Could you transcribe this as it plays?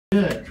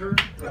Good.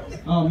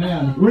 Oh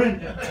man,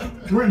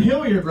 we're in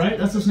Hilliard, right?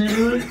 That's this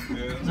neighborhood.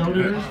 Is that what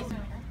it is?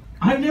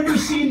 I've never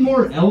seen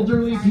more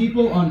elderly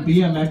people on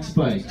BMX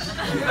bikes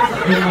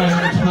in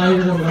my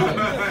entire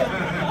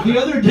life. The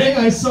other day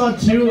I saw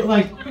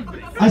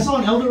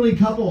an elderly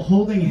couple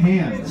holding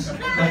hands,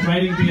 like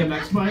riding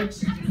BMX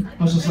bikes.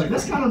 I was just like,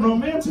 that's kind of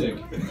romantic.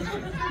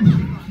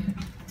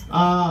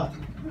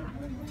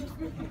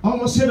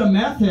 Almost hit a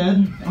meth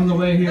head on the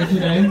way here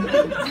today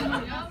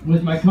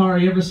with my car.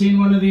 You ever seen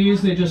one of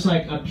these? They just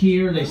like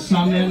appear, they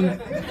summon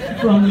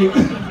from the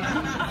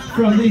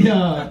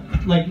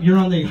like you're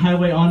on the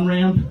highway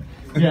on-ramp.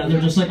 Yeah,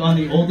 they're just like on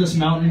the oldest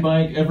mountain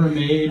bike ever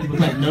made with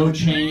like no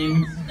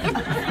chain.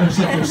 There's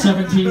like there's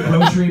 17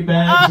 grocery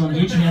bags on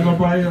each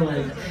handlebar. You're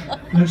like,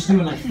 they're just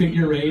doing like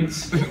figure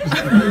eights. You're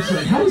just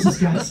like, how is this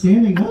guy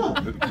standing up?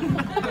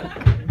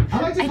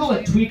 I like to call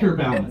it tweaker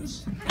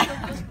balance.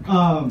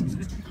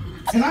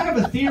 And I have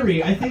a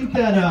theory. I think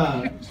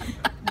that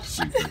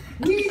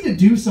we need to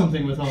do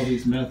something with all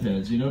these meth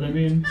heads, you know what I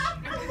mean?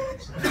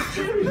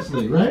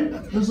 Seriously, right?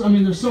 There's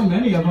so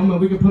many of them,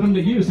 but we could put them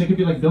to use. They could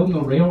be like building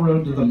a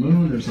railroad to the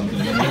moon or something.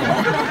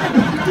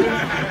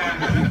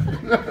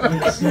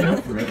 Stay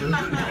up forever.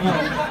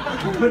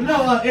 But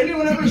no,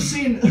 anyone ever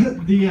seen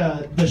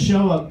the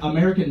show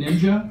American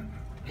Ninja?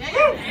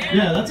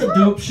 Yeah, that's a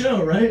dope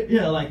show, right?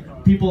 Yeah, like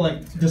people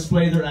like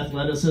display their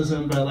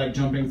athleticism by like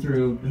jumping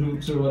through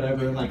hoops or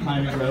whatever, and like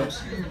climbing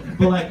ropes.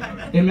 But like,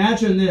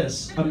 imagine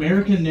this: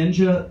 American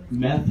Ninja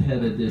Meth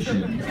Head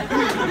Edition.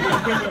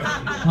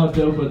 How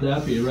dope would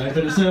that be, right?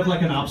 But instead of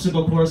like an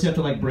obstacle course, you have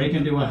to like break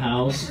into a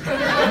house,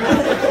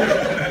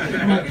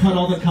 and, like cut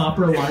all the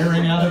copper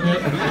wiring out of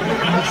it, and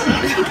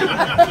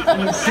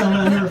like sell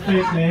under a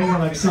fake name, or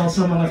like sell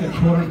someone like a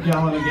quarter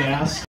gallon of gas.